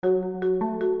This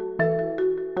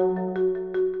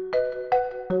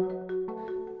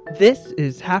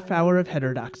is Half Hour of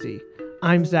Heterodoxy.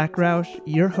 I'm Zach Roush,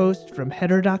 your host from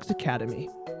Heterodox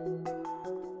Academy.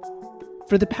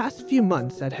 For the past few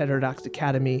months at Heterodox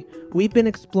Academy, we've been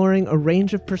exploring a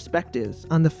range of perspectives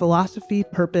on the philosophy,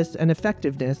 purpose, and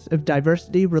effectiveness of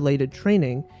diversity-related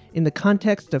training in the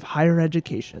context of higher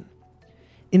education.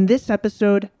 In this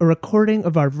episode, a recording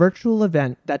of our virtual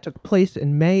event that took place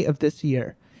in May of this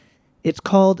year. It's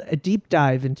called A Deep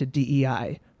Dive into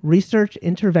DEI, Research,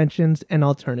 Interventions, and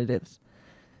Alternatives.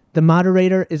 The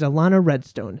moderator is Alana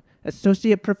Redstone,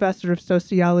 Associate Professor of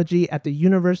Sociology at the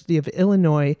University of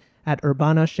Illinois at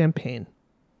Urbana-Champaign.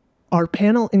 Our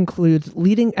panel includes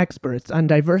leading experts on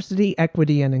diversity,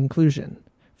 equity, and inclusion.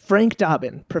 Frank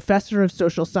Dobbin, Professor of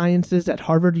Social Sciences at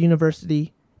Harvard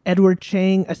University, Edward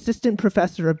Chang, Assistant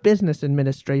Professor of Business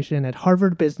Administration at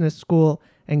Harvard Business School,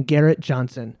 and Garrett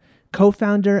Johnson,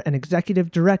 Co-founder and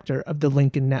Executive Director of the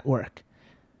Lincoln Network.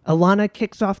 Alana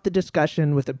kicks off the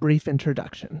discussion with a brief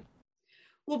introduction.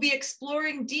 We'll be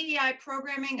exploring DEI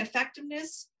programming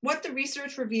effectiveness, what the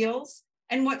research reveals,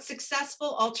 and what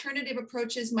successful alternative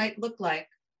approaches might look like.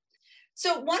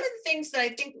 So one of the things that I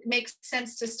think makes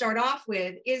sense to start off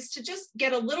with is to just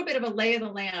get a little bit of a lay of the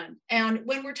land. And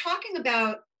when we're talking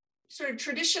about sort of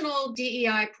traditional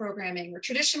DEI programming or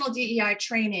traditional DEI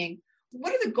training,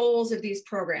 what are the goals of these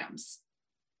programs?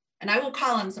 And I will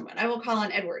call on someone. I will call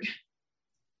on Edward.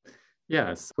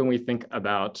 Yes, when we think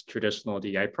about traditional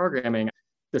DEI programming,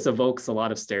 this evokes a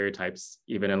lot of stereotypes,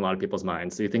 even in a lot of people's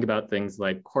minds. So you think about things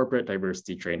like corporate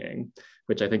diversity training,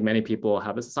 which I think many people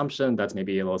have this assumption that's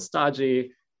maybe a little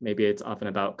stodgy. Maybe it's often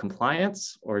about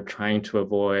compliance or trying to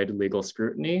avoid legal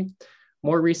scrutiny.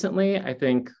 More recently, I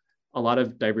think a lot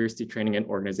of diversity training in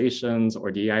organizations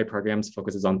or DEI programs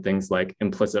focuses on things like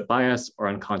implicit bias or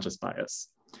unconscious bias.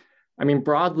 I mean,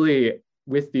 broadly,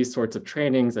 with these sorts of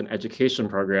trainings and education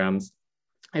programs,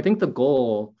 I think the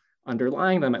goal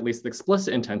underlying them, at least the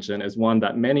explicit intention, is one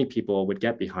that many people would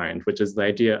get behind, which is the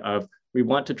idea of we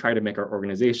want to try to make our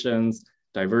organizations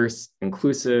diverse,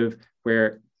 inclusive,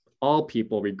 where all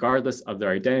people, regardless of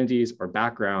their identities or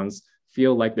backgrounds,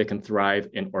 feel like they can thrive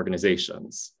in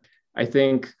organizations. I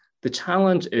think the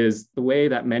challenge is the way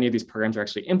that many of these programs are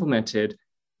actually implemented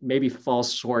maybe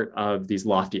falls short of these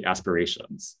lofty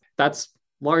aspirations. That's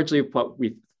largely what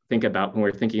we think about when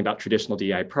we're thinking about traditional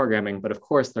DEI programming, but of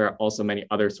course, there are also many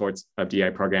other sorts of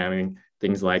DEI programming,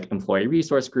 things like employee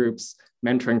resource groups,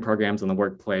 mentoring programs in the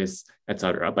workplace, et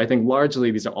cetera. But I think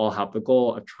largely these are all have the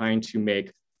goal of trying to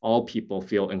make all people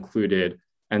feel included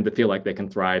and to feel like they can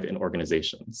thrive in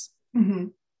organizations. Mm-hmm.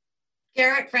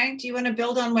 Garrett, Frank, do you want to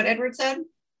build on what Edward said?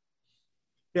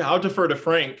 Yeah, I'll defer to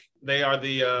Frank. They are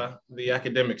the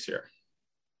academics here.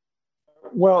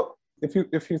 Well, if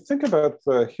you think about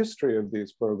the history of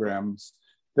these programs,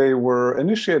 they were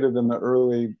initiated in the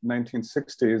early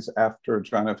 1960s after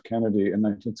John F. Kennedy in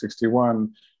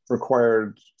 1961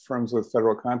 required firms with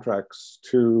federal contracts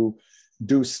to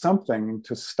do something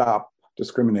to stop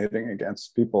discriminating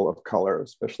against people of color,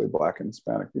 especially Black and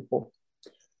Hispanic people.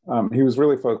 He was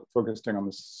really focusing on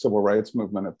the civil rights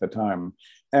movement at the time.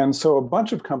 And so a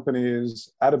bunch of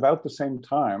companies at about the same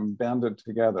time banded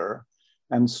together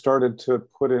and started to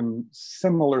put in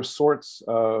similar sorts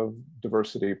of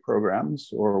diversity programs,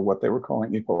 or what they were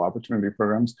calling equal opportunity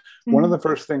programs. Mm-hmm. One of the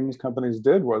first things companies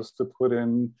did was to put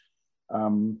in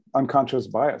unconscious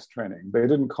bias training. They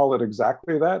didn't call it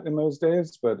exactly that in those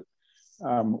days, but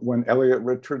when Elliot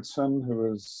Richardson, who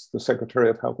was the Secretary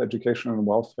of Health, Education, and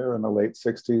Welfare in the late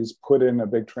 60s, put in a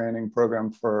big training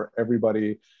program for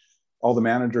everybody, all the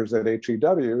managers at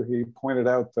HEW, he pointed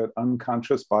out that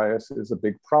unconscious bias is a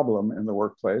big problem in the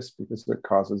workplace because it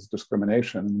causes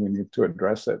discrimination and we need to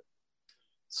address it.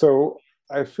 So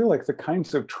I feel like the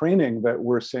kinds of training that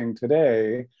we're seeing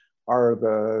today are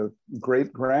the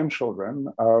great-grandchildren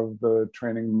of the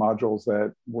training modules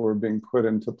that were being put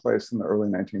into place in the early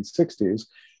 1960s.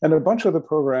 And a bunch of the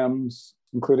programs,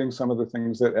 including some of the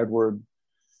things that Edward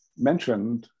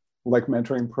mentioned, like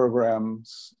mentoring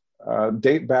programs,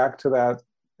 date back to that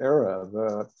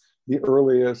era. The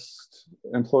earliest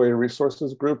employee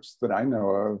resources groups that I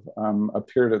know of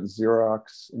appeared at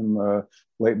Xerox in the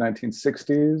late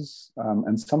 1960s,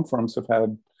 and some firms have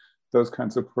had those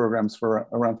kinds of programs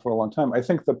around for a long time. I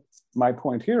think my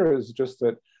point here is just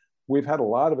that we've had a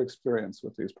lot of experience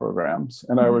with these programs,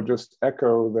 and I would just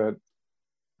echo that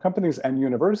companies and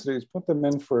universities put them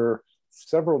in for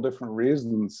several different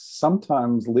reasons.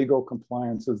 Sometimes legal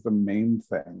compliance is the main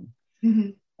thing.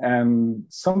 Mm-hmm. And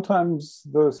sometimes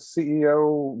the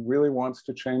CEO really wants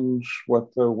to change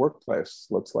what the workplace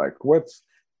looks like. What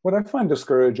I find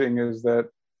discouraging is that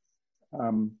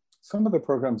some of the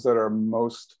programs that are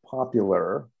most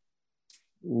popular,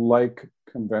 like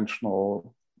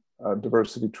conventional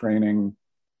diversity training,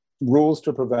 rules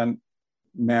to prevent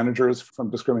managers from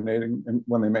discriminating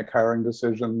when they make hiring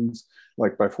decisions,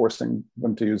 like by forcing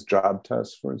them to use job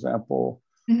tests, for example,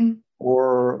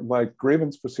 or like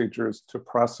grievance procedures to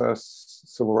process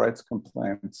civil rights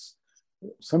complaints.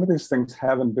 Some of these things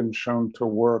haven't been shown to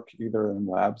work either in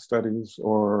lab studies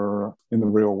or in the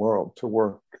real world, to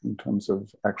work in terms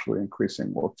of actually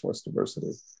increasing workforce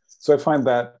diversity. So I find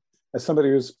that, as somebody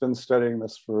who's been studying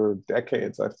this for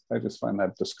decades, I just find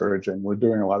that discouraging. We're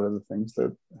doing a lot of the things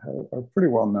that are pretty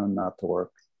well known not to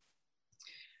work.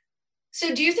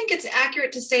 So do you think it's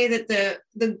accurate to say that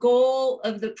the goal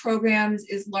of the programs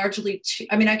is largely,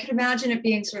 I could imagine it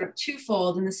being sort of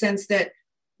twofold, in the sense that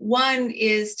one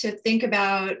is to think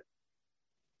about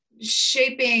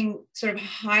shaping sort of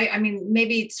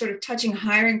maybe sort of touching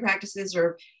hiring practices,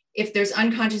 or if there's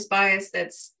unconscious bias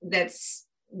that's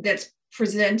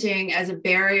presenting as a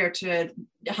barrier to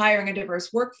hiring a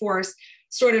diverse workforce,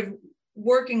 sort of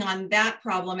working on that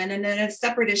problem. And then a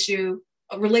separate issue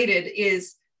related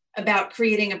is about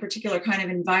creating a particular kind of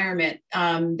environment.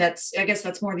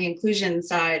 That's more the inclusion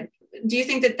side. Do you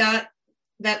think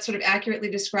that sort of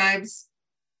accurately describes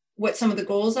what some of the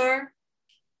goals are?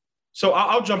 So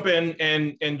I'll jump in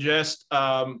and just,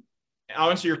 I'll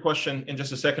answer your question in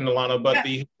just a second, Alana, but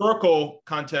the historical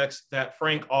context that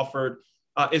Frank offered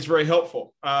is very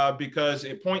helpful because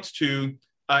it points to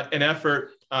an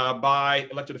effort by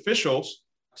elected officials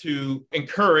to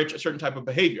encourage a certain type of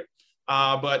behavior.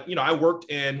 But I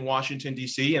worked in Washington,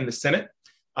 D.C. in the Senate,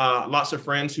 lots of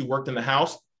friends who worked in the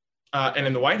House and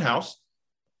in the White House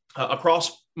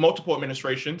across multiple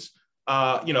administrations,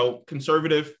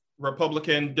 conservative,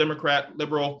 Republican, Democrat,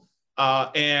 liberal,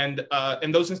 and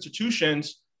those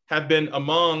institutions have been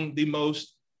among the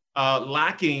most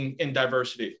lacking in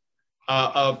diversity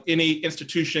of any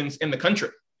institutions in the country.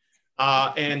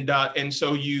 And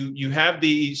so you have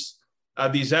these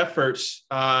efforts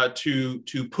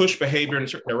to push behavior in a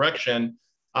certain direction,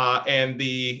 and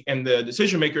the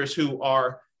decision makers who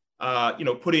are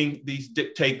putting these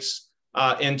dictates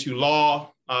into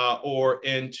law or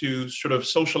into sort of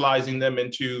socializing them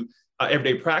into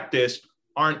everyday practice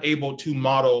aren't able to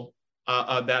model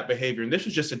that behavior. And this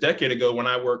was just a decade ago when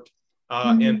I worked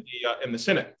in the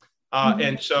Senate.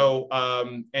 And so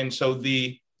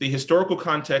the historical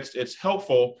context, it's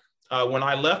helpful. When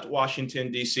I left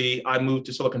Washington, D.C., I moved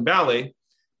to Silicon Valley,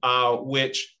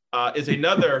 which is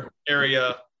another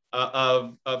area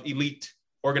of elite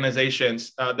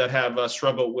organizations that have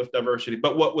struggled with diversity.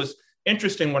 But what was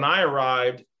interesting when I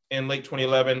arrived in late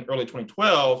 2011, early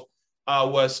 2012,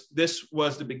 was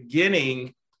the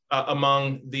beginning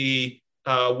among the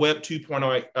Web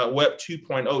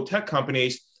 2.0 tech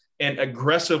companies and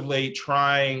aggressively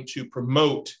trying to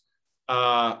promote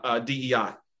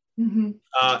DEI.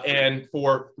 And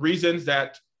for reasons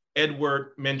that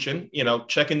Edward mentioned,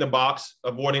 checking the box,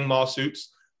 avoiding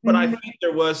lawsuits. But I think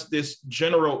there was this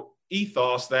general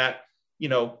ethos that,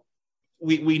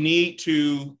 we need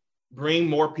to bring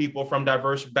more people from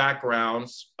diverse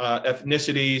backgrounds,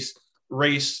 ethnicities,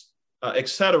 race, et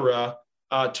cetera,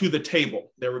 to the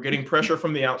table. They were getting pressure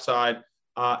from the outside.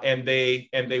 And they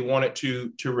wanted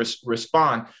to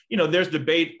respond. There's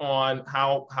debate on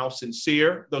how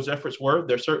sincere those efforts were.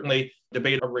 There's certainly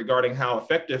debate regarding how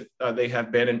effective they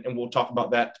have been, and we'll talk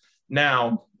about that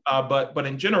now. But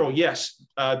in general, yes,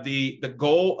 the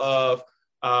goal of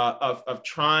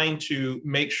trying to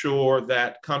make sure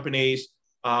that companies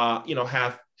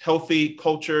have healthy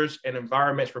cultures and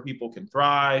environments where people can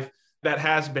thrive, that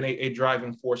has been a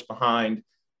driving force behind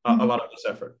a lot of this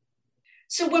effort.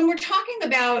 So when we're talking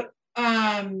about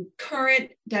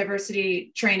current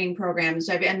diversity training programs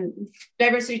and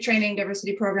diversity training,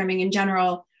 diversity programming in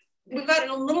general, we've got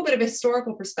a little bit of a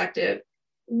historical perspective.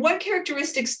 What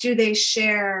characteristics do they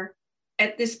share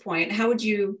at this point? How do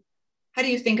you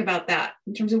think about that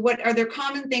in terms of what are there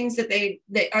common things that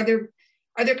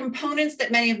are there components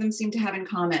that many of them seem to have in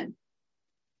common?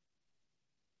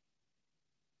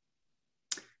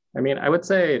 I would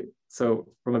say, so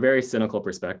from a very cynical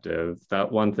perspective,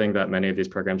 that one thing that many of these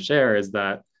programs share is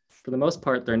that for the most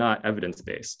part, they're not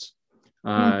evidence-based.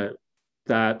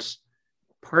 That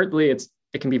partly it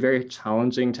can be very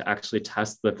challenging to actually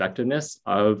test the effectiveness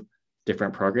of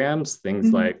different programs,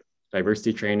 things like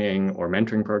diversity training or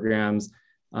mentoring programs.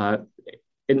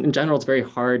 In general, it's very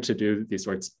hard to do these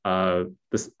sorts of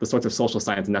the sorts of social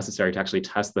science necessary to actually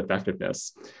test the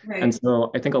effectiveness. Right. And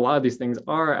so I think a lot of these things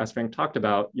are, as Frank talked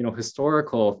about,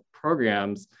 historical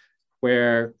programs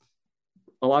where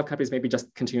a lot of companies maybe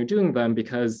just continue doing them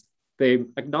because they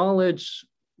acknowledge,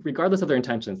 regardless of their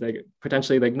intentions, they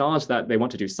acknowledge that they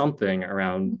want to do something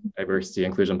around diversity,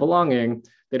 inclusion, belonging.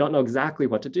 They don't know exactly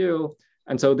what to do.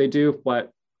 And so they do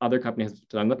what other companies have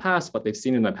done in the past, what they've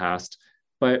seen in the past.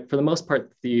 But for the most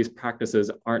part, these practices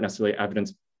aren't necessarily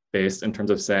evidence-based in terms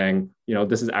of saying,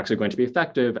 this is actually going to be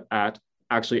effective at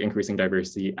actually increasing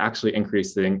diversity, actually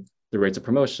increasing the rates of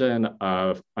promotion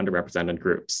of underrepresented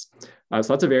groups. So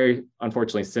that's a very,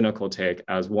 unfortunately, cynical take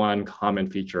as one common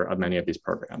feature of many of these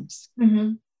programs.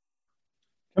 Mm-hmm.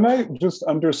 Can I just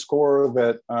underscore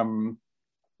that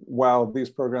while these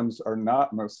programs are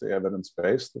not mostly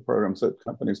evidence-based, the programs that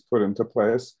companies put into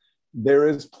place, there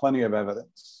is plenty of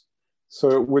evidence. So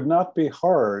it would not be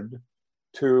hard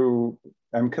to,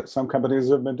 and some companies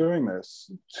have been doing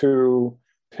this, to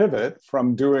pivot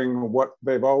from doing what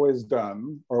they've always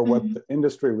done or what the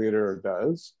industry leader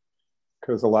does,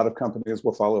 because a lot of companies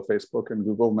will follow Facebook and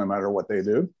Google no matter what they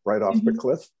do, right off the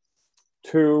cliff,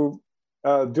 to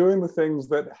doing the things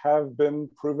that have been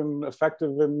proven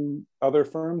effective in other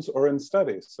firms or in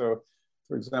studies. So,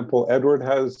 for example, Edward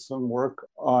has some work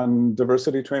on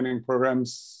diversity training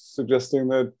programs suggesting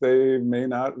that they may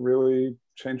not really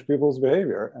change people's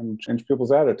behavior and change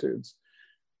people's attitudes.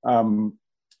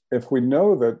 If we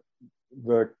know that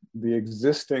the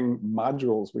existing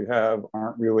modules we have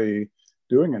aren't really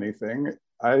doing anything,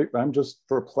 I'm just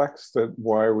perplexed at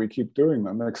why we keep doing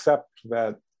them, except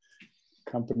that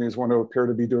companies want to appear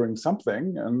to be doing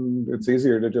something, and it's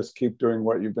easier to just keep doing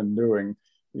what you've been doing,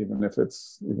 even if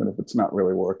it's not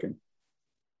really working.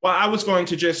 Well, I was going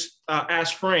to just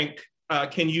ask Frank,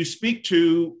 can you speak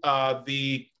to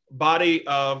the body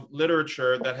of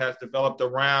literature that has developed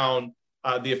around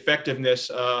the effectiveness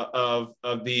of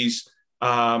these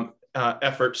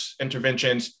efforts,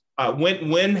 interventions?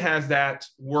 When has that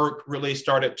work really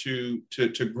started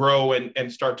to grow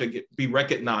and start to be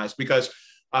recognized? Because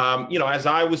as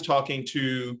I was talking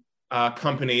to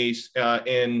companies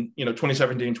in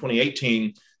 2017,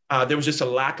 2018, there was just a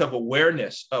lack of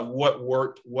awareness of what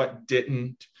worked, what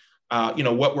didn't,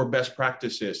 what were best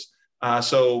practices.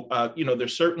 So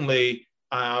there's certainly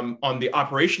on the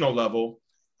operational level,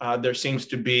 there seems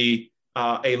to be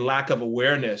a lack of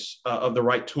awareness of the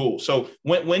right tool. So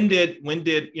when did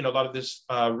a lot of this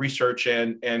research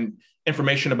and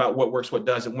information about what works, what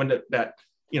doesn't, when did that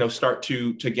start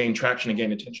to gain traction and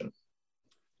gain attention?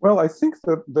 Well, I think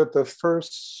that the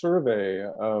first survey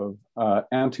of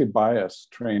anti-bias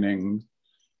training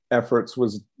efforts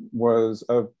was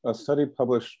a study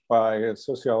published by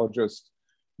sociologist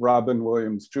Robin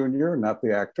Williams Jr., not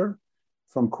the actor,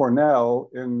 from Cornell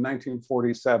in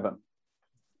 1947.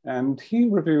 And he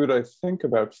reviewed, I think,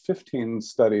 about 15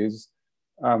 studies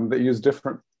that use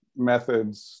different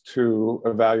methods to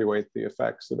evaluate the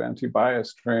effects of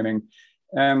anti-bias training.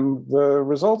 And the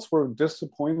results were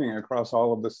disappointing across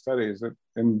all of the studies.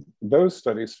 And those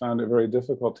studies found it very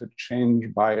difficult to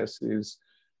change biases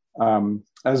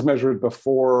as measured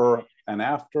before and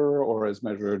after, or as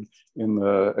measured in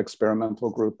the experimental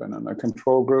group and in the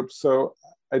control group. So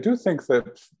I do think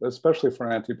that, especially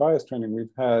for anti-bias training, we've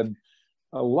had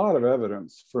a lot of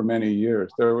evidence for many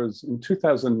years. In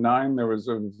 2009, there was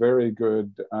a very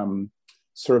good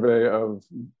survey of,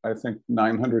 I think,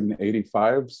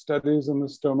 985 studies in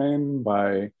this domain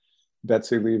by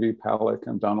Betsy Levy-Palak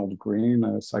and Donald Green,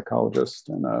 a psychologist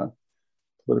and a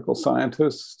political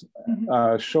scientist,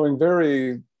 showing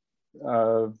very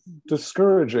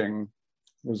discouraging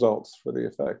results for the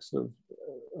effects of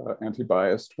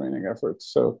anti-bias training efforts.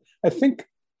 So I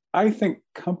think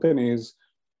companies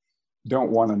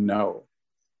don't want to know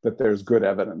that there's good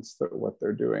evidence that what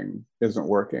they're doing isn't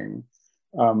working.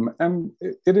 And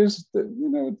it is,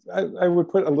 I would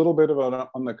put a little bit of it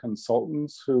on the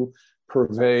consultants who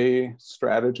purvey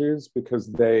strategies, because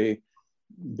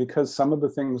some of the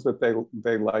things that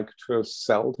they like to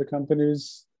sell to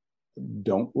companies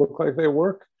don't look like they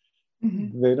work.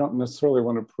 They don't necessarily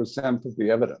want to present the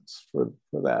evidence for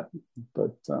that.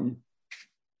 But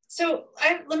so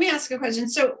let me ask a question.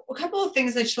 So a couple of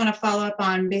things I just want to follow up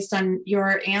on based on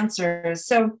your answers.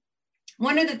 So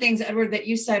one of the things, Edward, that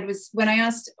you said was, when I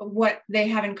asked what they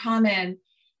have in common,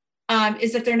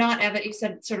 is that they're not you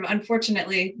said sort of,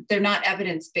 unfortunately, they're not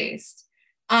evidence-based,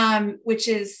 which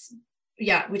is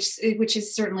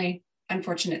certainly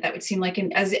unfortunate. That would seem like,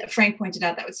 as Frank pointed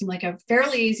out, that would seem like a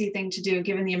fairly easy thing to do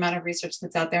given the amount of research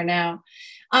that's out there now.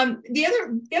 The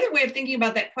other way of thinking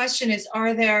about that question is,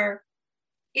 are there,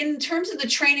 in terms of the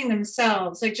training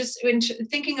themselves, like just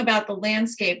thinking about the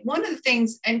landscape, one of the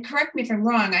things, and correct me if I'm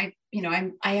wrong, I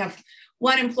have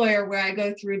one employer where I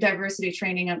go through diversity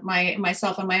training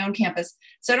myself on my own campus.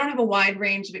 So I don't have a wide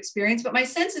range of experience, but my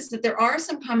sense is that there are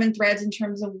some common threads in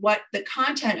terms of what the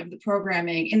content of the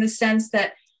programming, in the sense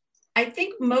that I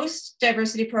think most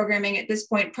diversity programming at this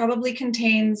point probably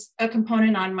contains a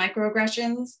component on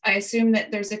microaggressions. I assume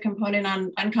that there's a component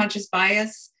on unconscious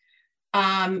bias.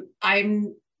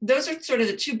 Those are sort of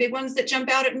the two big ones that jump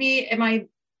out at me. Do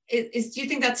you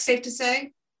think that's safe to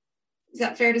say? Is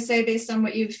that fair to say based on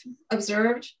what you've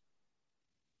observed?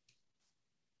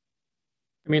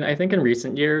 I mean, I think in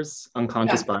recent years,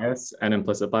 unconscious bias and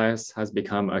implicit bias has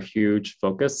become a huge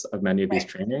focus of many of these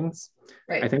trainings.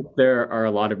 I think there are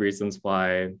a lot of reasons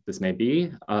why this may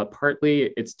be.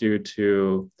 Partly it's due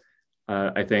to,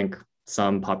 I think,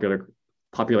 some popular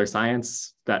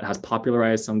science that has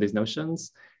popularized some of these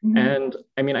notions. Mm-hmm. And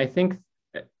I mean, I think,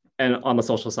 and on the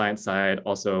social science side,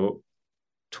 also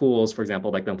tools, for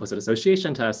example, like the implicit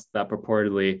association test that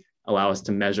purportedly allow us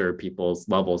to measure people's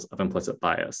levels of implicit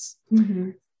bias. Mm-hmm.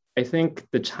 I think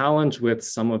the challenge with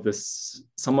some of this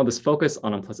focus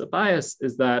on implicit bias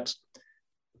is that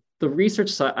the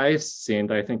research that I've seen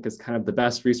that I think is kind of the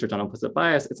best research on implicit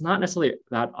bias, it's not necessarily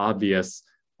that obvious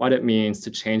what it means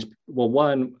to change, well,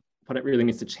 one, what it really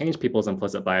means to change people's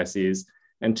implicit biases,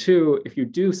 and two, if you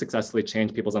do successfully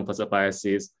change people's implicit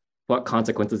biases, what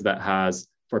consequences that has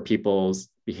for people's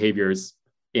behaviors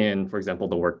in, for example,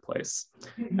 the workplace.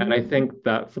 Mm-hmm. And I think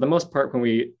that for the most part,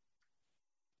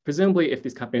 presumably if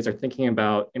these companies are thinking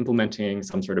about implementing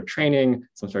some sort of training,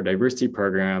 some sort of diversity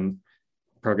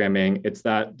programming, it's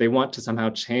that they want to somehow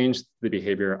change the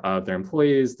behavior of their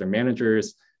employees, their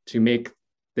managers, to make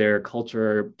their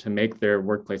culture, to make their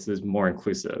workplaces more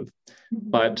inclusive. Mm-hmm.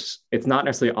 But it's not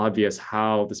necessarily obvious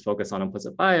how this focus on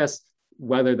implicit bias,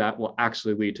 whether that will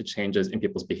actually lead to changes in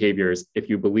people's behaviors if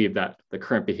you believe that the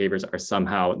current behaviors are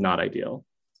somehow not ideal.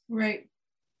 Right.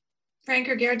 Frank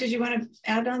or Garrett, did you want to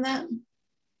add on that?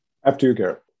 After you,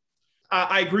 Garrett.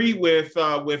 I agree with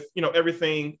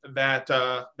everything that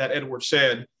Edward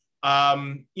said.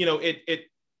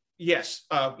 Yes,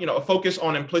 a focus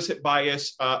on implicit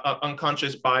bias,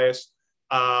 unconscious bias.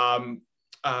 But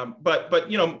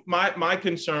my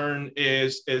concern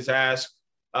is as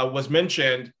was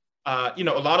mentioned, a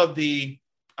lot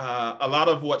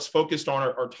of what's focused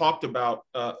on or talked about,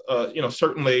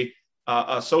 certainly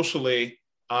socially,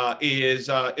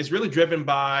 is really driven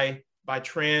by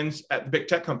trends at the big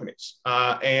tech companies,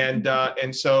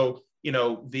 and so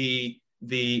the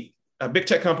big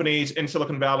tech companies in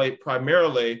Silicon Valley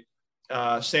primarily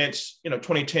since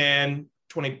 2010,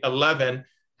 2011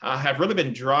 have really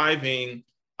been driving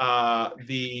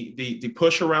the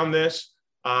push around this.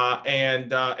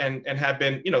 And have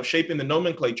been, shaping the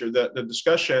nomenclature, the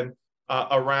discussion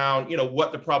around,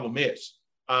 what the problem is.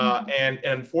 And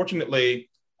unfortunately,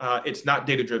 it's not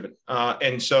data driven.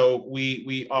 And so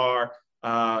we are,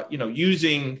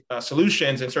 using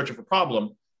solutions and searching for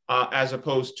problem as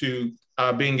opposed to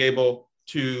being able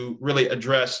to really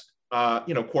address,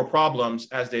 core problems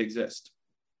as they exist.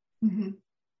 Mm-hmm.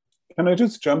 Can I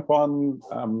just jump on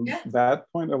that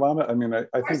point, Ilana? I mean,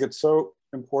 I think it's so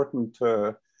important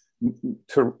to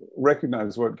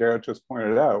recognize what Garrett just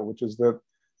pointed out, which is that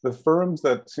the firms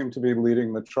that seem to be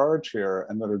leading the charge here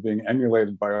and that are being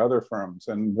emulated by other firms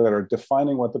and that are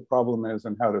defining what the problem is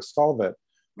and how to solve it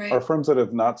are firms that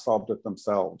have not solved it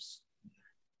themselves.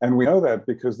 And we know that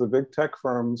because the big tech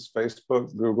firms,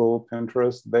 Facebook, Google,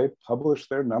 Pinterest, they publish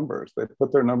their numbers. They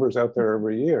put their numbers out there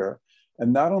every year.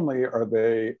 And not only are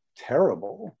they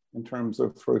terrible in terms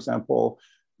of, for example,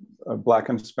 Black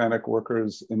and Hispanic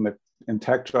workers in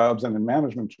tech jobs and in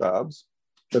management jobs,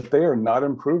 but they are not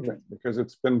improving because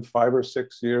it's been 5 or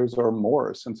 6 years or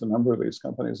more since a number of these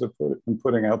companies have been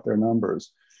putting out their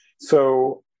numbers.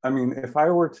 So, I mean, if I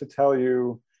were to tell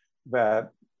you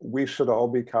that we should all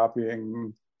be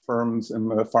copying firms in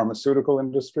the pharmaceutical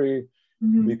industry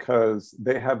because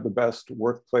they have the best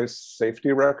workplace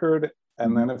safety record,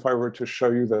 and then if I were to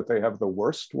show you that they have the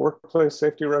worst workplace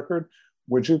safety record,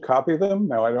 would you copy them?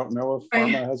 Now, I don't know if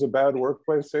pharma has a bad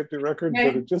workplace safety record,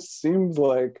 but it just seems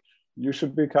like you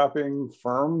should be copying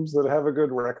firms that have a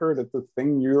good record at the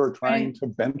thing you are trying to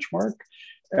benchmark.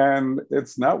 And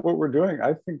it's not what we're doing.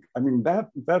 I mean,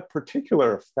 that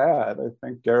particular fad, I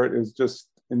think, Garrett, is just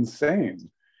insane.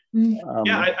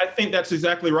 I think that's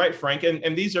exactly right, Frank.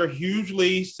 And these are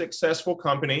hugely successful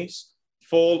companies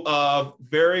full of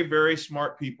very, very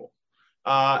smart people.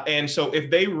 And so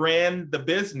if they ran the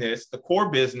business, the core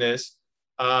business,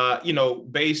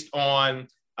 based on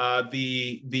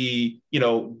the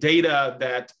data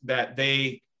that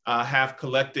they have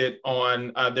collected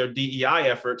on their DEI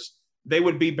efforts, they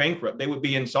would be bankrupt. They would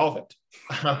be insolvent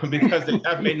because they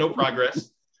have made no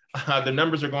progress. The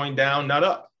numbers are going down, not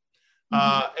up.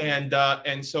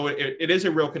 And so it is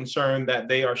a real concern that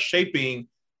they are shaping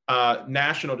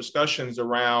national discussions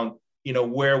around,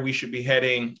 where we should be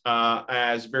heading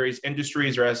as various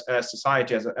industries or as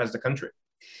society, as the country.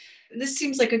 This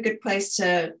seems like a good place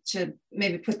to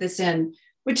maybe put this in,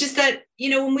 which is that,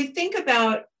 when we think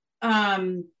about,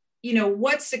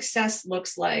 what success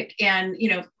looks like, and,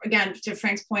 again, to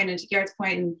Frank's point and to Garrett's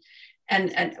point,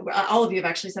 and all of you have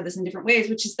actually said this in different ways,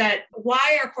 which is that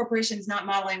why are corporations not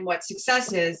modeling what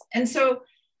success is? And so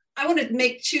I want to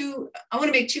make two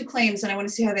claims, and I want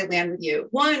to see how they land with you.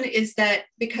 One is that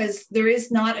because there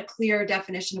is not a clear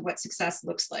definition of what success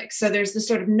looks like. So there's the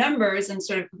sort of numbers and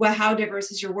sort of, well, how diverse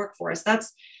is your workforce?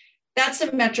 That's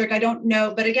a metric. I don't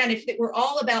know. But again, if it were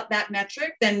all about that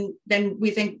metric, then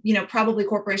we think, probably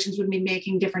corporations would be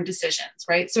making different decisions,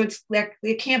 right? So that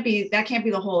can't be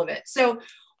the whole of it. So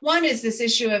one is this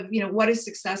issue of, what does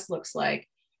success looks like?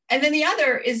 And then the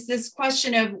other is this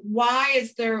question of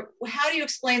how do you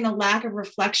explain the lack of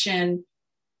reflection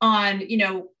on,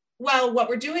 what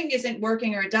we're doing isn't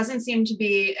working, or it doesn't seem to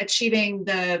be achieving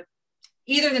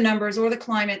either the numbers or the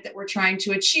climate that we're trying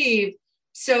to achieve.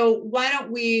 So why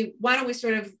don't we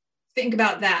sort of think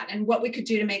about that and what we could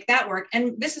do to make that work?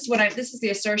 And this is the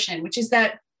assertion, which is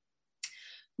that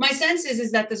my sense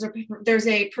is that there's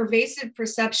a pervasive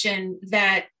perception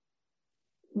that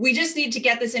we just need to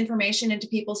get this information into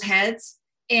people's heads.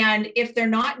 And if they're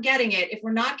not getting it, if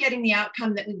we're not getting the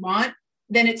outcome that we want,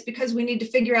 then it's because we need to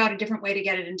figure out a different way to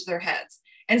get it into their heads.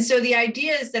 And so the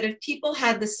idea is that if people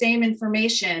had the same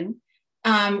information,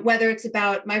 whether it's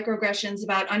about microaggressions,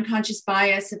 about unconscious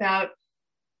bias, about,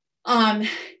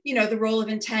 the role of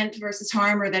intent versus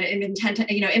harm, or that intent,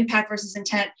 impact versus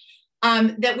intent,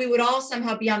 that we would all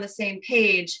somehow be on the same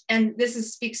page. And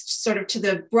this speaks sort of to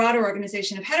the broader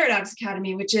organization of Heterodox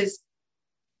Academy, which is,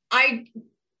 I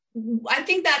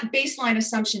think that baseline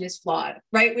assumption is flawed,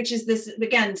 right? Which is this,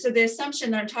 again, so the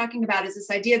assumption that I'm talking about is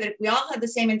this idea that if we all had the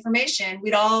same information,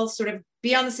 we'd all sort of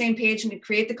be on the same page and we'd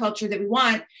create the culture that we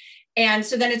want. And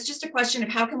so then it's just a question of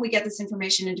how can we get this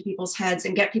information into people's heads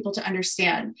and get people to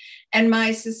understand? And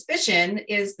my suspicion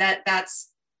is that that's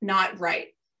not right.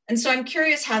 And so I'm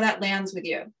curious how that lands with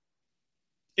you.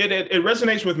 It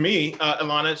resonates with me,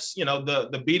 Ilana. It's,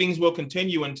 the beatings will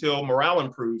continue until morale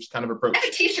improves kind of approach. I have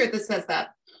a t-shirt that says that.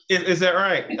 Is that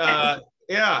right?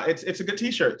 Yeah, it's a good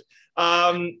t-shirt.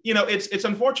 It's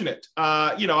unfortunate.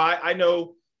 I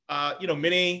know,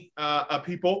 many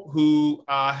people who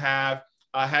have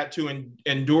had to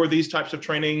endure these types of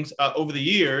trainings over the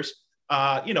years,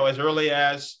 as early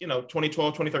as,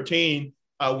 2012, 2013,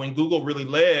 when Google really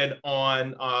led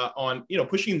on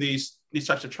pushing these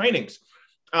types of trainings,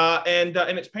 and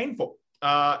it's painful,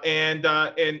 and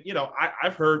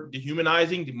I've heard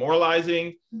dehumanizing,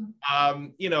 demoralizing,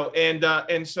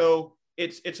 and so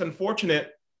it's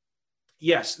unfortunate,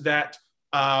 yes, that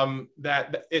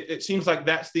it seems like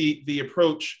that's the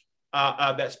approach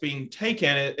that's being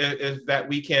taken, is that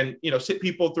we can sit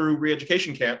people through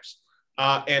re-education camps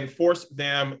and force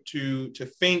them to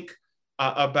think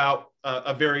about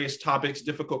various topics,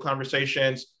 difficult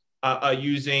conversations,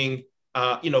 using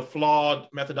flawed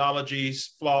methodologies,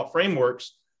 flawed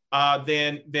frameworks,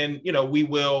 then we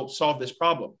will solve this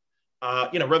problem.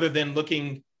 Rather than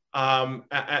looking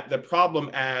at the problem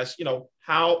as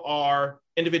how are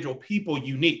individual people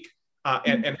unique,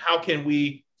 and how can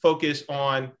we focus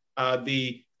on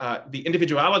the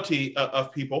individuality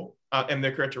of people and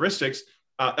their characteristics,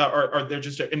 or they're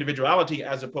just their individuality,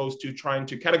 as opposed to trying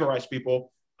to categorize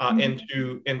people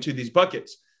into these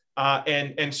buckets.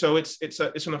 And so it's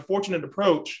an unfortunate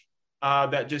approach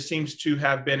that just seems to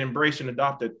have been embraced and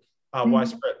adopted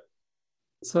widespread.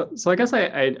 So I guess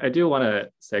I do want to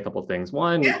say a couple of things.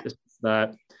 One is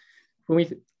that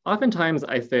oftentimes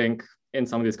I think in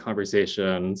some of these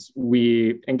conversations,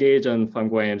 we engage in what I'm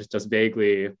going to just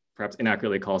vaguely, perhaps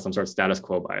inaccurately call some sort of status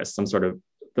quo bias, some sort of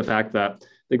the fact that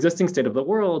the existing state of the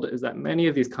world is that many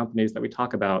of these companies that we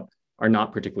talk about are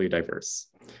not particularly diverse.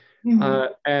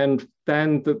 And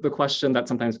then the question that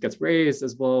sometimes gets raised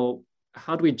is, well,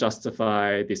 how do we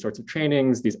justify these sorts of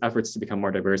trainings, these efforts to become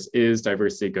more diverse? Is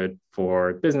diversity good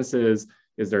for businesses?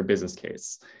 Is there a business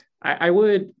case? I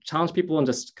would challenge people and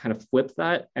just kind of flip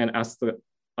that and ask the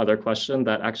other question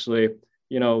that actually,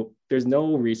 there's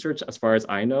no research, as far as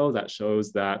I know, that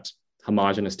shows that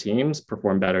homogenous teams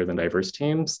perform better than diverse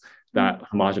teams, that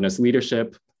homogenous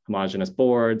leadership, homogenous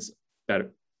boards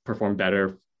that perform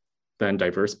better than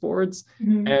diverse boards.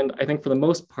 And I think for the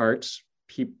most part,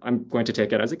 I'm going to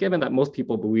take it as a given that most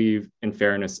people believe in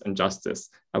fairness and justice,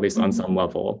 at least on some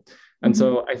level. And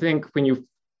so I think when you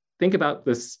think about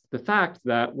this, the fact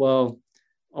that, well,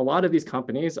 a lot of these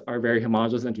companies are very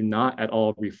homogeneous and do not at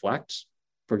all reflect,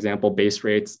 for example, base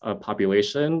rates of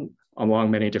population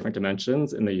along many different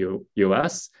dimensions in the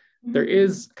US, there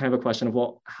is kind of a question of,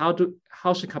 well,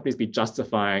 how should companies be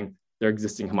justifying their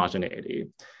existing homogeneity?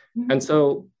 And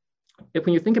so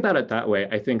when you think about it that way,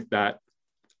 I think that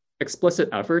explicit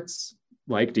efforts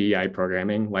like DEI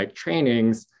programming, like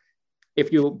trainings,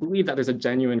 if you believe that there's a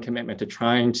genuine commitment to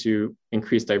trying to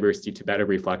increase diversity to better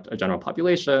reflect a general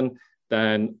population,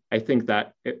 then I think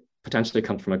that it potentially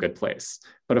comes from a good place.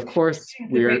 But of course,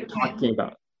 we're talking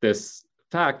about this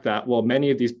fact that, well,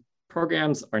 many of these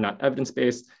programs are not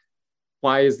evidence-based.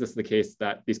 Why is this the case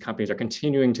that these companies are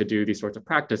continuing to do these sorts of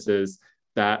practices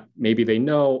that maybe they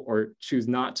know or choose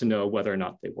not to know whether or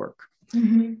not they work?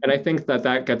 And I think that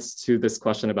that gets to this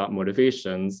question about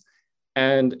motivations.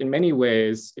 And in many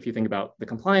ways, if you think about the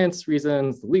compliance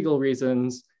reasons, the legal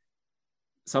reasons,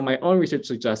 some of my own research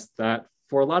suggests that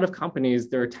for a lot of companies,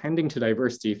 they're tending to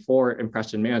diversity for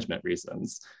impression management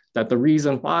reasons. That the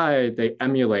reason why they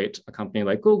emulate a company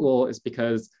like Google is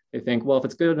because they think, well, if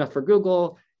it's good enough for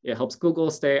Google, it helps Google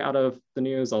stay out of the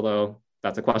news, although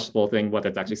that's a questionable thing, whether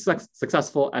it's actually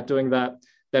successful at doing that,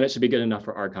 then it should be good enough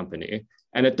for our company.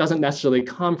 And it doesn't necessarily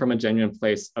come from a genuine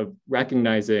place of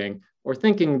recognizing or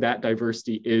thinking that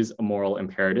diversity is a moral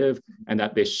imperative and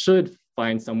that they should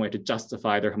find some way to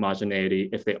justify their homogeneity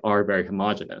if they are very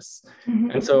homogeneous.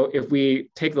 And so if we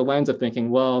take the lens of thinking,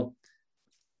 well,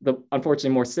 the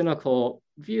unfortunately more cynical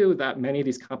view that many of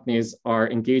these companies are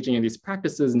engaging in these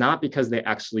practices, not because they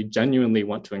actually genuinely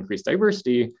want to increase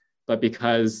diversity, but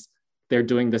because they're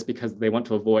doing this because they want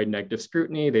to avoid negative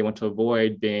scrutiny, they want to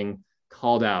avoid being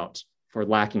called out for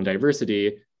lacking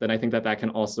diversity, then I think that that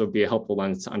can also be a helpful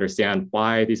lens to understand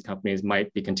why these companies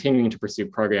might be continuing to pursue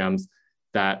programs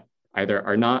that either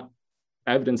are not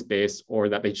evidence-based or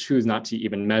that they choose not to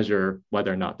even measure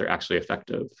whether or not they're actually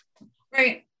effective.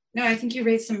 Right. No, I think you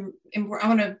raised some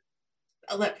important,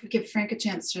 I'll give Frank a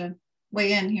chance to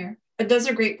weigh in here. But those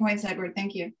are great points, Edward.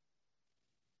 Thank you.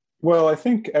 Well, I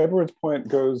think Edward's point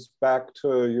goes back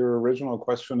to your original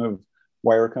question of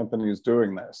why are companies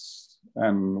doing this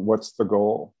and what's the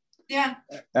goal? Yeah.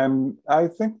 And I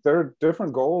think there are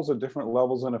different goals at different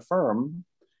levels in a firm.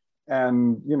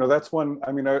 And, you know, that's one,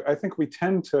 I mean, I think we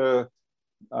tend to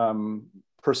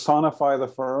personify the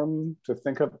firm, to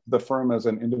think of the firm as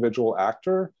an individual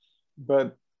actor.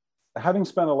 But having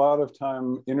spent a lot of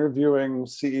time interviewing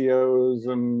CEOs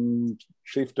and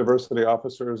chief diversity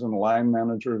officers and line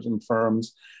managers in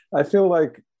firms, I feel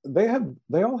like they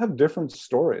all have different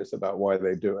stories about why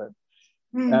they do it.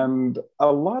 And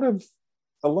a lot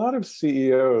of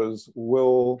CEOs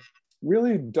will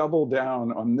really double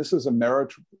down on this is a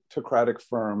meritocratic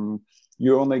firm.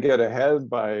 You only get ahead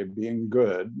by being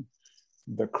good.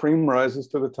 The cream rises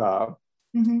to the top,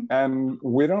 and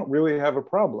we don't really have a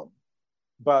problem.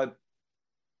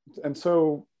 And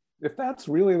so if that's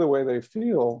really the way they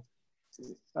feel,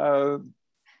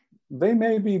 they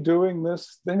may be doing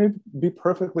this, they may be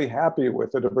perfectly happy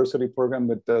with a diversity program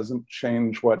that doesn't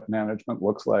change what management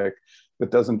looks like,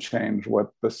 that doesn't change what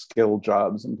the skilled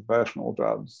jobs and professional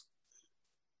jobs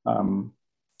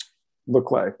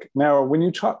look like. Now, when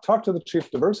you talk to the chief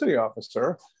diversity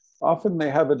officer, often they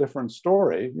have a different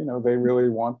story. You know, they really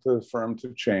want the firm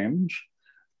to change.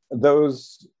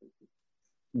 Those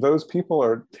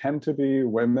people tend to be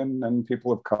women and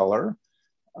people of color.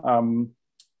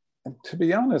 And to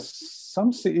be honest,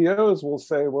 some CEOs will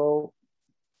say, well,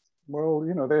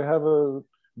 you know, they have a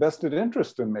vested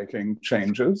interest in making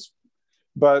changes,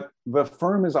 but the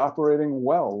firm is operating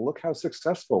well. Look how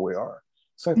successful we are.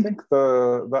 So I think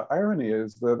the irony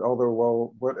is that although,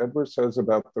 well, what Edward says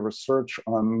about the research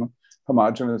on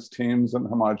homogenous teams and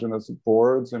homogenous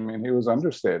boards, I mean, he was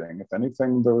understating. If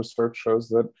anything, the research shows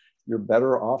that you're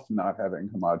better off not having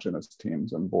homogenous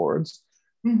teams and boards.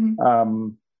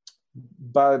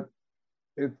 But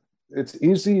it's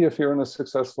easy if you're in a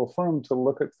successful firm to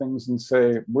look at things and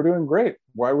say, we're doing great.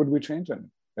 Why would we change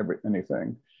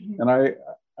anything? And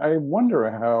I wonder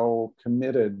how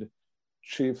committed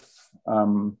chief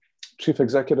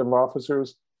executive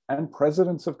officers and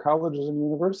presidents of colleges and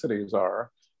universities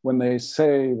are when they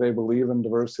say they believe in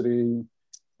diversity.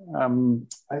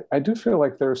 I do feel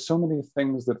like there are so many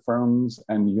things that firms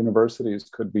and universities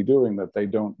could be doing that they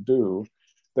don't do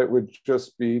that would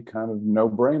just be kind of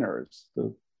no-brainers.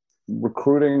 The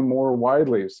recruiting more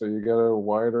widely so you get a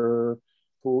wider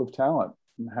pool of talent.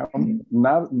 How,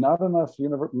 not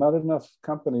enough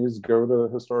companies go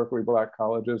to historically Black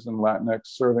colleges and Latinx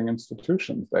serving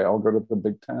institutions. They all go to the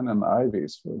Big Ten and the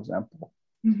Ivies, for example.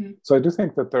 Mm-hmm. So I do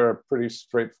think that there are pretty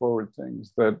straightforward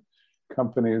things that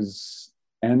companies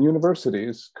and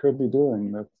universities could be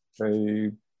doing that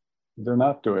they're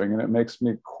not doing. And it makes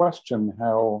me question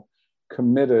how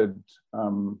committed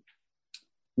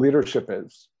leadership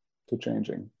is to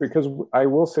changing. Because I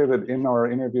will say that in our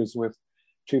interviews with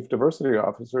chief diversity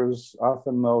officers,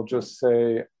 often they'll just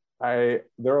say,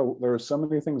 there are so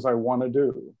many things I want to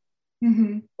do,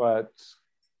 mm-hmm. but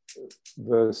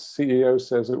the CEO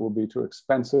says it will be too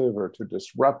expensive or too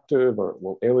disruptive or it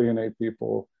will alienate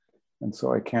people. And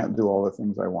so I can't do all the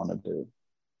things I want to do.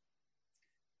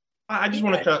 I just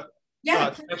want to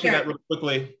mention that really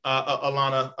quickly,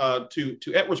 Alana,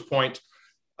 to Edward's point.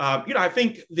 I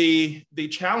think the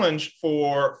challenge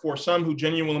for some who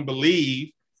genuinely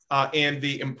believe in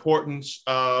the importance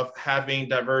of having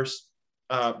diverse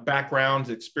backgrounds,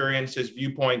 experiences,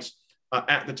 viewpoints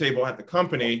at the table at the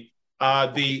company,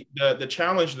 the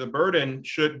challenge, the burden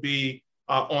should be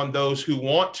on those who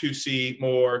want to see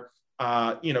more,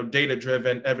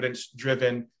 data-driven,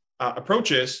 evidence-driven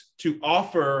approaches to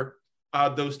offer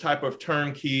those type of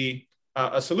turnkey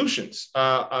solutions.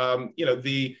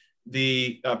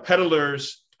 The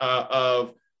peddlers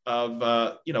of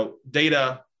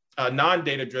data,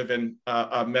 non-data driven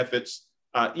methods,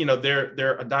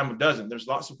 they're a dime a dozen. There's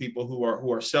lots of people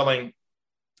who are selling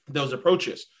those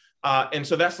approaches, and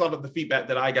so that's a lot of the feedback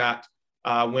that I got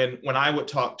when I would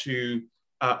talk to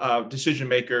decision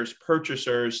makers,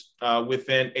 purchasers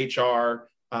within HR,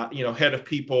 head of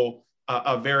people,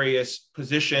 of various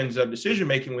positions of decision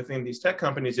making within these tech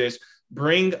companies is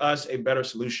bring us a better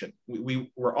solution.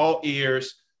 We're all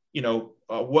ears.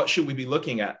 What should we be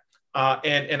looking at?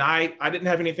 And I didn't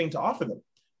have anything to offer them,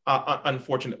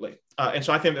 unfortunately. And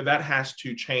so I think that has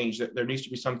to change. That there needs to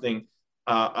be something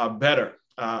better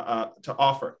to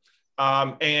offer.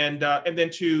 And then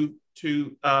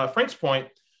to Frank's point,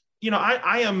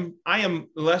 I am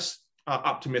less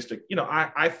optimistic.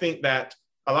 I think that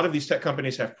a lot of these tech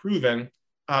companies have proven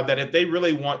that if they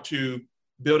really want to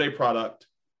build a product,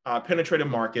 penetrate a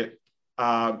market,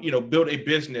 build a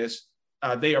business,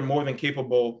 they are more than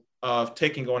capable of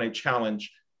taking on a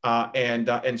challenge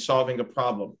and solving a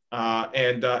problem.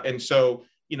 And so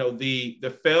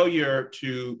the failure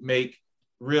to make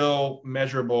real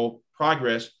measurable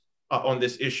progress on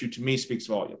this issue to me speaks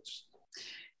volumes.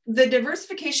 The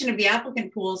diversification of the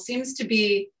applicant pool seems to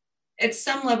be, at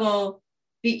some level,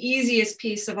 the easiest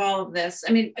piece of all of this.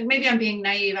 I mean, maybe I'm being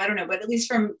naive, I don't know, but at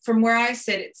least from where I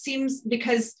sit, it seems,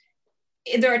 because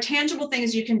there are tangible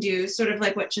things you can do, sort of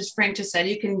like what Frank just said.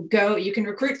 You can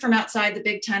recruit from outside the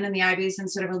Big Ten and the Ivies and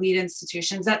sort of elite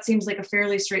institutions. That seems like a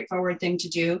fairly straightforward thing to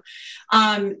do.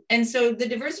 And so the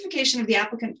diversification of the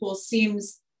applicant pool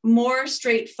seems more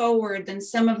straightforward than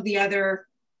some of the other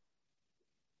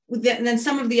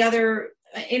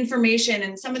information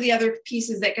and some of the other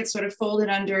pieces that get sort of folded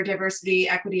under diversity,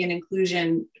 equity, and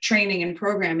inclusion training and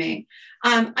programming.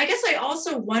 I guess I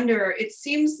also wonder, it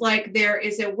seems like there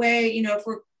is a way,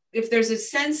 if there's a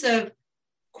sense of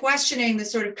questioning the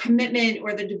sort of commitment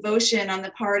or the devotion on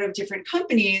the part of different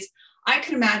companies, I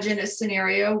can imagine a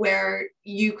scenario where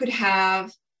you could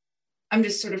have, I'm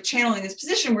just sort of channeling this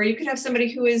position, where you could have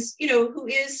somebody who is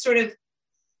sort of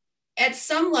at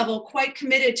some level quite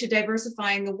committed to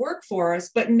diversifying the workforce,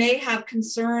 but may have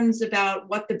concerns about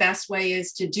what the best way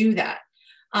is to do that.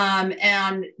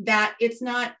 And that it's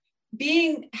not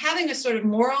having a sort of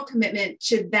moral commitment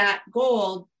to that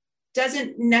goal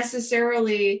doesn't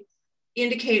necessarily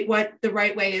indicate what the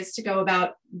right way is to go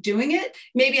about doing it.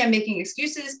 Maybe I'm making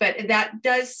excuses, but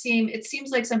it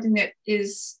seems like something that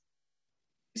is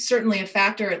certainly a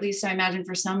factor, at least I imagine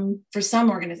for some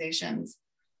organizations.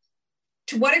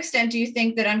 To what extent do you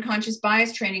think that unconscious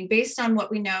bias training, based on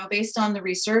what we know, based on the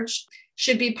research,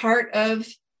 should be part of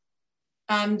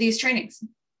these trainings,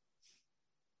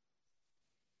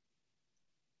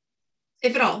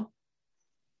 if at all?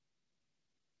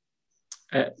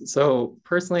 So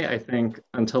personally, I think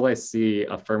until I see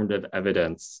affirmative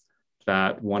evidence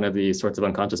that one of these sorts of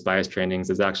unconscious bias trainings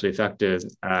is actually effective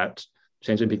at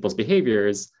changing people's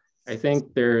behaviors, I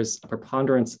think there's a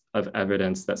preponderance of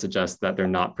evidence that suggests that they're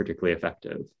not particularly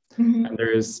effective. Mm-hmm. And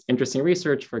there's interesting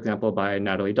research, for example, by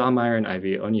Natalie Dahmeyer and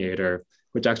Ivy Oniater,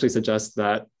 which actually suggests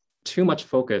that too much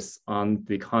focus on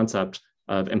the concept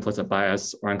of implicit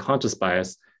bias or unconscious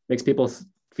bias makes people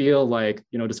feel like,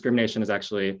 discrimination is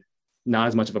actually not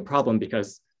as much of a problem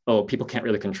because, people can't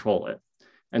really control it.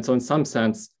 And so in some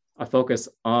sense, a focus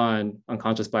on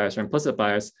unconscious bias or implicit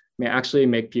bias may actually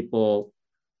make people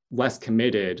less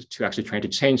committed to actually trying to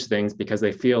change things because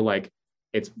they feel like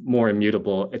it's more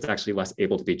immutable, it's actually less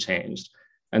able to be changed.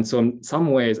 And so in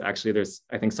some ways, actually, there's,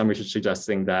 I think, some research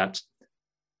suggesting that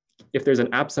if there's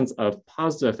an absence of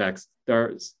positive effects,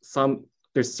 there's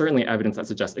certainly evidence that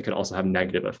suggests it could also have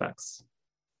negative effects.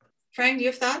 Frank, do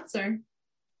you have thoughts? Or?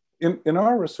 In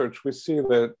our research, we see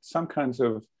that some kinds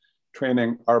of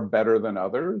training are better than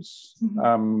others.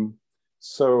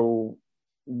 So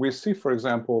we see, for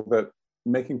example, that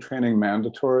making training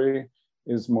mandatory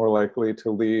is more likely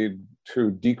to lead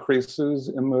to decreases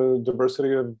in the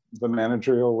diversity of the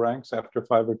managerial ranks after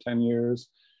 5 or 10 years.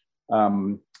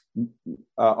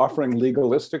 Offering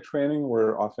legalistic training,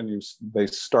 where often they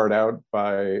start out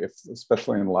by,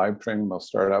 especially in live training, they'll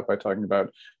start out by talking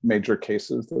about major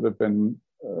cases that have been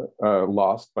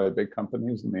lost by big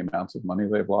companies and the amounts of money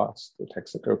they've lost. The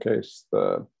Texaco case,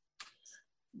 the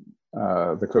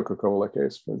Coca-Cola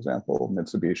case, for example,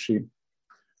 Mitsubishi.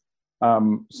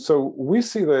 So we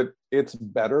see that it's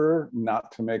better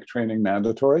not to make training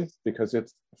mandatory because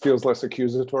it feels less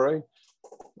accusatory,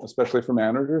 especially for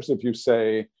managers. If you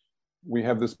say, we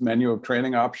have this menu of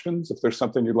training options, if there's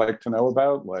something you'd like to know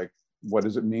about, like what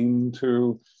does it mean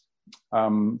to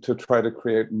try to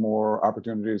create more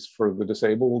opportunities for the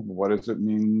disabled? What does it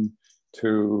mean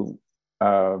to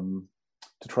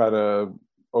try to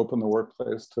open the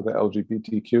workplace to the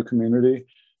LGBTQ community?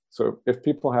 So if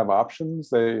people have options,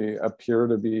 they appear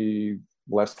to be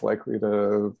less likely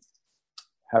to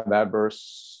have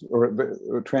adverse, or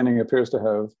the training appears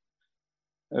to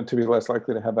be less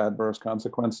likely to have adverse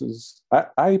consequences.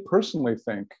 I personally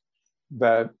think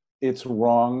that it's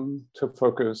wrong to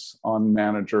focus on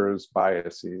managers'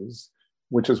 biases,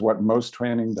 which is what most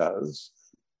training does,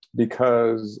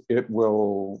 because it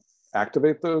will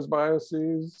activate those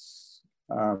biases,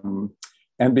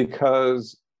 and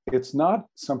because it's not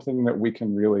something that we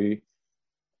can really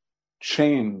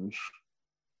change.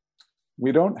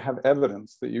 We don't have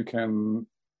evidence that you can,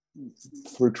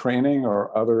 through training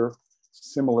or other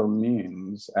similar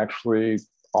means, actually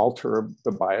alter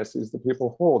the biases that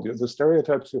people hold. The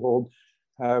stereotypes you hold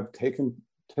have taken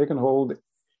hold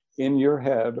in your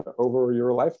head over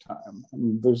your lifetime.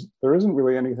 And there isn't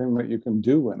really anything that you can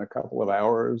do in a couple of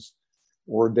hours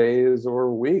or days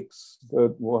or weeks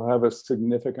that will have a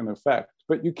significant effect.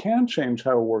 But you can change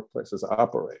how workplaces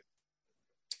operate.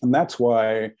 And that's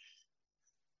why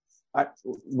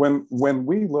when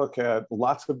we look at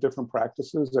lots of different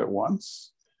practices at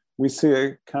once, we see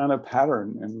a kind of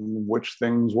pattern in which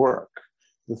things work.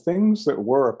 The things that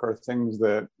work are things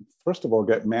that, first of all,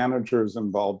 get managers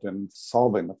involved in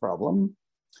solving the problem.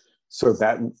 So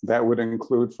that would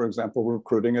include, for example,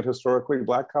 recruiting at historically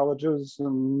Black colleges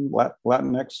and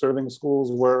Latinx serving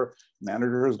schools where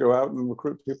managers go out and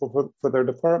recruit people for their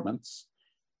departments.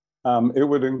 It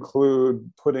would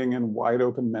include putting in wide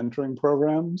open mentoring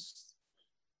programs.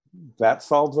 That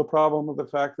solves the problem of the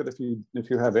fact that if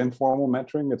you have informal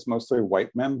mentoring, it's mostly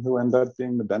white men who end up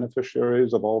being the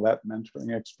beneficiaries of all that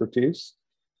mentoring expertise.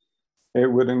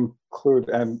 It would include,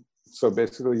 and so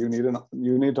basically you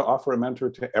need to offer a mentor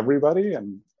to everybody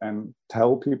and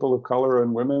tell people of color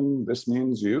and women, this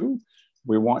means you.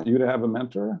 We want you to have a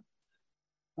mentor.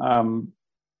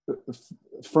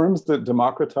 Firms that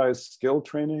democratize skill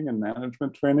training and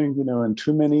management training, in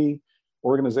too many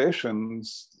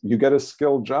organizations, you get a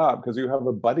skilled job because you have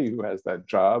a buddy who has that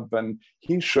job and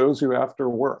he shows you after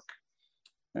work.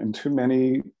 In too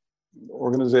many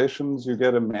organizations, you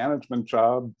get a management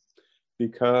job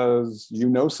because you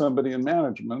know somebody in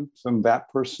management and that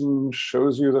person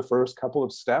shows you the first couple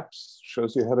of steps,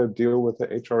 shows you how to deal with the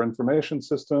HR information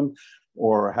system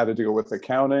or how to deal with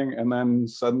accounting. And then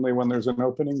suddenly when there's an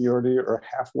opening, you already are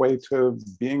halfway to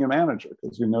being a manager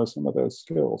because you know some of those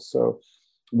skills. So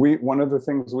one of the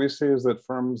things we see is that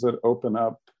firms that open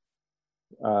up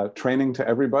training to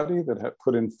everybody, that have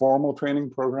put in formal training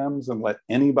programs and let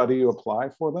anybody apply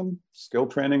for them, skill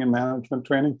training and management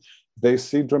training, they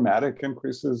see dramatic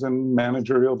increases in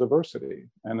managerial diversity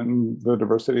and in the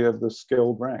diversity of the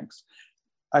skilled ranks.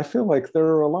 I feel like there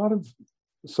are a lot of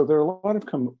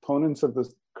components of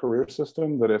this career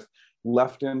system that, if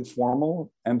left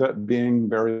informal, end up being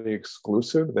very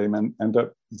exclusive. They end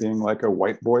up being like a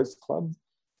white boys club.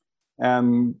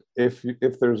 And if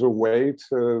there's a way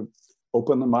to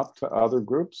open them up to other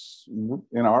groups,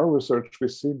 in our research, we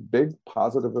see big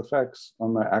positive effects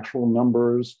on the actual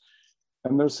numbers,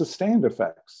 and there's sustained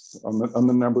effects on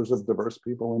the numbers of diverse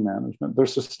people in management. They're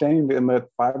sustained in that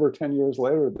 5 or 10 years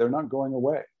later, they're not going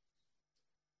away.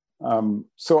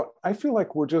 So I feel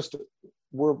like we're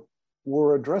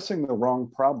addressing the wrong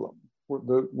problem.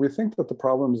 We think that the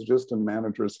problem is just in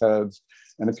managers' heads,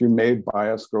 and if you made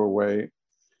bias go away,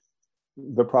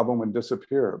 the problem would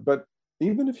disappear. But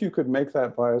even if you could make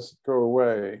that bias go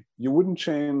away, you wouldn't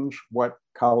change what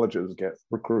colleges get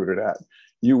recruited at.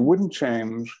 You wouldn't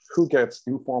change who gets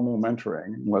informal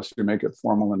mentoring unless you make it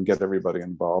formal and get everybody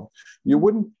involved. You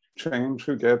wouldn't change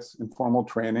who gets informal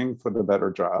training for the better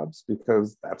jobs,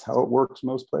 because that's how it works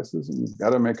most places. And you've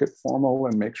got to make it formal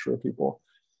and make sure people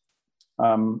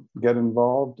get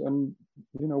involved. And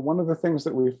one of the things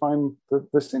that we find,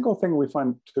 the single thing we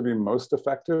find to be most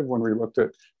effective when we looked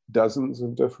at dozens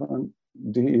of different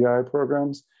DEI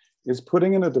programs is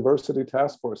putting in a diversity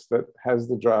task force that has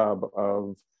the job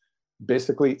of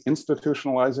basically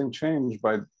institutionalizing change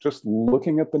by just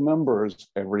looking at the numbers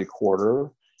every quarter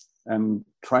and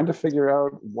trying to figure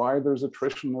out why there's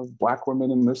attrition of Black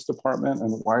women in this department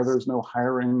and why there's no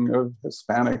hiring of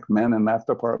Hispanic men in that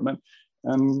department,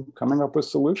 and coming up with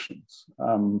solutions.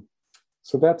 I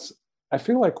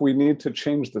feel like we need to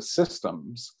change the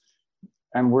systems,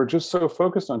 and we're just so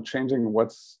focused on changing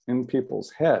what's in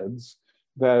people's heads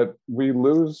that we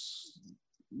lose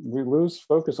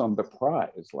focus on the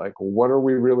prize. Like, what are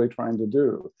we really trying to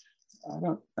do?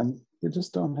 And we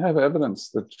just don't have evidence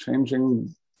that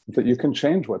you can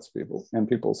change what's in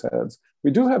people's heads.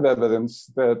 We do have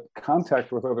evidence that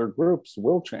contact with other groups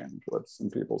will change what's in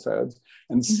people's heads,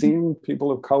 and seeing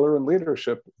people of color in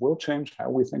leadership will change how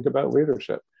we think about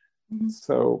leadership.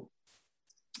 So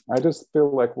I just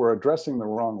feel like we're addressing the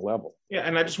wrong level. Yeah,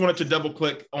 and I just wanted to double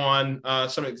click on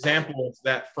some examples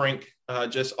that Frank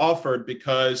just offered,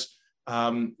 because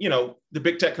the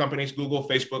big tech companies, Google,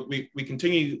 Facebook, we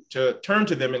continue to turn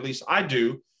to them, at least I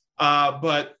do.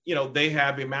 But they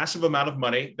have a massive amount of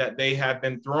money that they have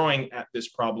been throwing at this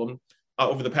problem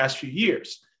over the past few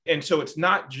years. And so it's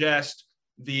not just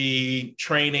the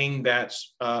training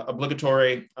that's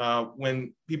obligatory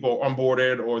when people are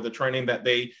onboarded, or the training that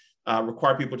they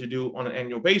require people to do on an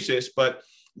annual basis, but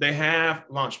they have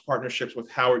launched partnerships with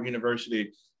Howard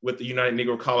University, with the United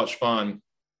Negro College Fund,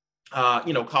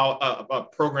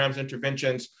 programs,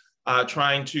 interventions,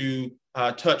 trying to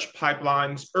touch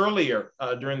pipelines earlier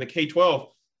during the K-12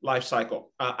 life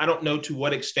cycle. I don't know to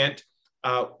what extent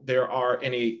there are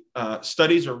any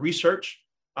studies or research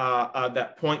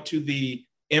that point to the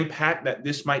impact that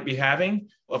this might be having.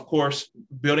 Of course,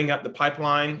 building up the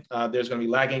pipeline, there's going to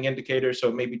be lagging indicators, so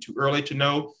it may be too early to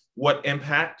know what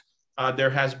impact there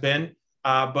has been.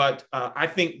 But I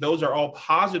think those are all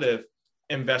positive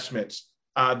investments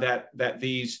that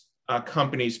these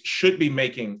companies should be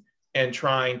making and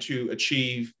trying to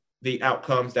achieve the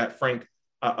outcomes that Frank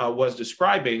was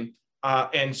describing.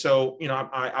 And so,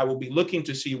 I will be looking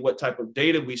to see what type of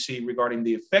data we see regarding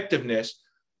the effectiveness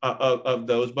of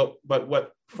those. But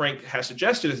what Frank has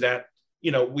suggested is that,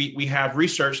 we have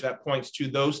research that points to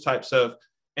those types of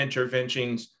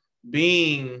interventions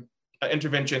being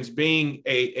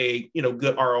a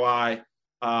good ROI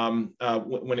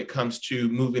when it comes to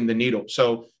moving the needle.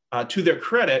 So to their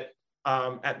credit,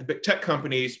 at the big tech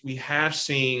companies, we have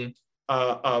seen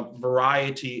a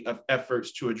variety of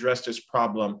efforts to address this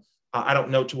problem. I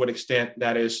don't know to what extent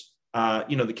that is,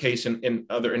 the case in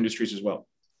other industries as well.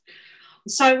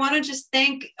 So I want to just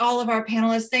thank all of our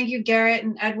panelists. Thank you, Garrett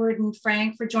and Edward and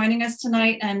Frank, for joining us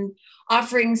tonight and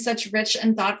offering such rich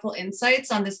and thoughtful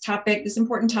insights on this topic, this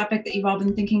important topic that you've all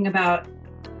been thinking about.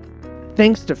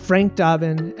 Thanks to Frank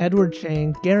Dobbin, Edward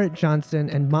Chang, Garrett Johnson,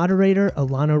 and moderator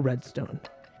Alana Redstone.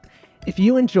 If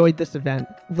you enjoyed this event,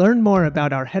 learn more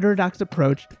about our heterodox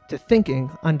approach to thinking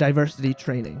on diversity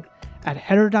training at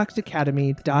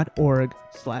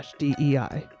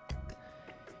heterodoxacademy.org/DEI.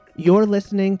 You're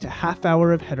listening to Half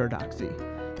Hour of Heterodoxy.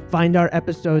 Find our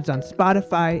episodes on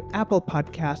Spotify, Apple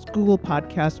Podcasts, Google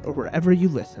Podcasts, or wherever you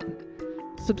listen.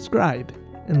 Subscribe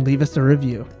and leave us a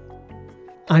review.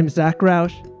 I'm Zach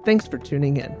Roush. Thanks for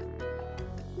tuning in.